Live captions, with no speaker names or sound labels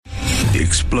The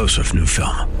explosive new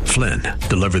film, Flynn,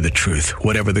 Deliver the Truth,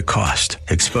 Whatever the Cost,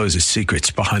 exposes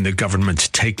secrets behind the government's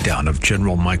takedown of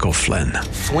General Michael Flynn.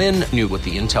 Flynn knew what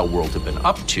the intel world had been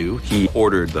up to. He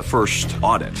ordered the first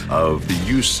audit of the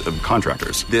use of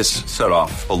contractors. This set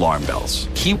off alarm bells.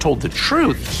 He told the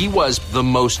truth. He was the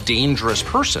most dangerous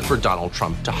person for Donald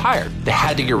Trump to hire. They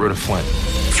had to get rid of Flynn.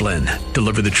 Flynn,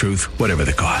 Deliver the Truth, Whatever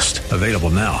the Cost. Available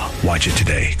now. Watch it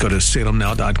today. Go to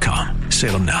salemnow.com.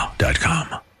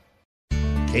 salemnow.com.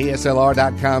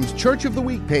 KSLR.com's Church of the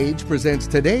Week page presents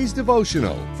today's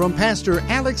devotional from Pastor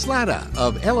Alex Lara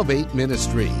of Elevate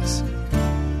Ministries.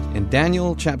 In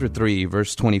Daniel chapter 3,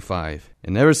 verse 25, it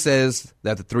never says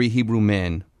that the three Hebrew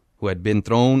men who had been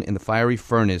thrown in the fiery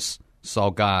furnace saw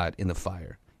God in the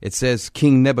fire. It says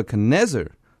King Nebuchadnezzar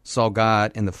saw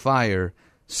God in the fire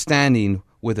standing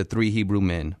with the three Hebrew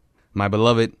men. My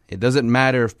beloved, it doesn't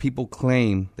matter if people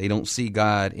claim they don't see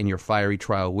God in your fiery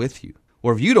trial with you,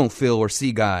 or if you don't feel or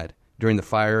see God during the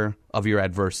fire of your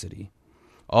adversity.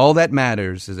 All that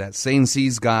matters is that Satan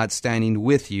sees God standing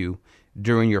with you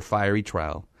during your fiery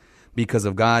trial. Because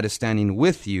if God is standing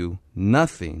with you,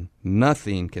 nothing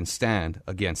can stand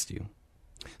against you.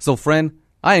 So friend,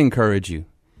 I encourage you,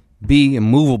 be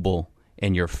immovable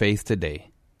in your faith today.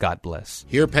 God bless.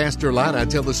 Hear Pastor Lara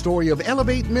tell the story of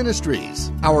Elevate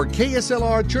Ministries, our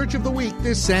KSLR Church of the Week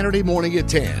this Saturday morning at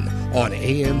 10 on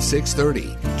AM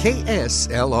 630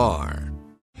 KSLR.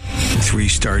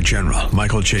 Three-star General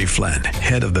Michael J. Flynn,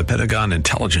 head of the Pentagon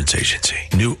Intelligence Agency,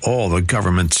 knew all the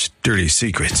government's dirty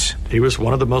secrets. He was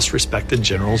one of the most respected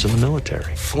generals in the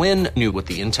military. Flynn knew what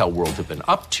the intel world had been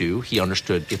up to. He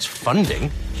understood its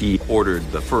funding. He ordered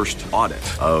the first audit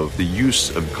of the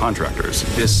use of contractors.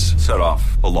 This set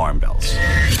off alarm bells.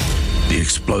 The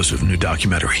explosive new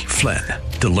documentary, Flynn,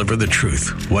 Deliver the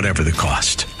Truth, Whatever the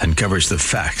Cost, uncovers the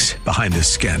facts behind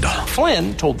this scandal.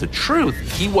 Flynn told the truth.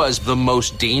 He was the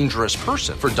most dangerous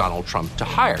person for Donald Trump to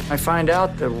hire. I find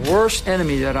out the worst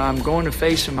enemy that I'm going to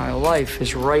face in my life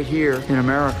is right here in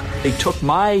America. They took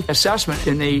my assessment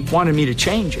and they wanted me to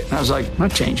change it. And I was like, I'm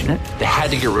not changing it. They had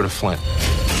to get rid of Flynn.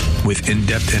 With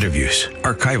in-depth interviews,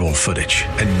 archival footage,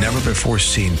 and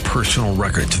never-before-seen personal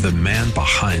records of the man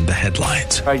behind the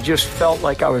headlines. I just felt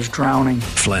like I was drowning.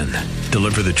 Flynn,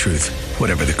 Deliver the Truth,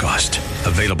 Whatever the Cost.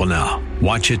 Available now.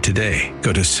 Watch it today.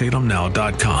 Go to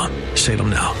salemnow.com.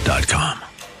 salemnow.com.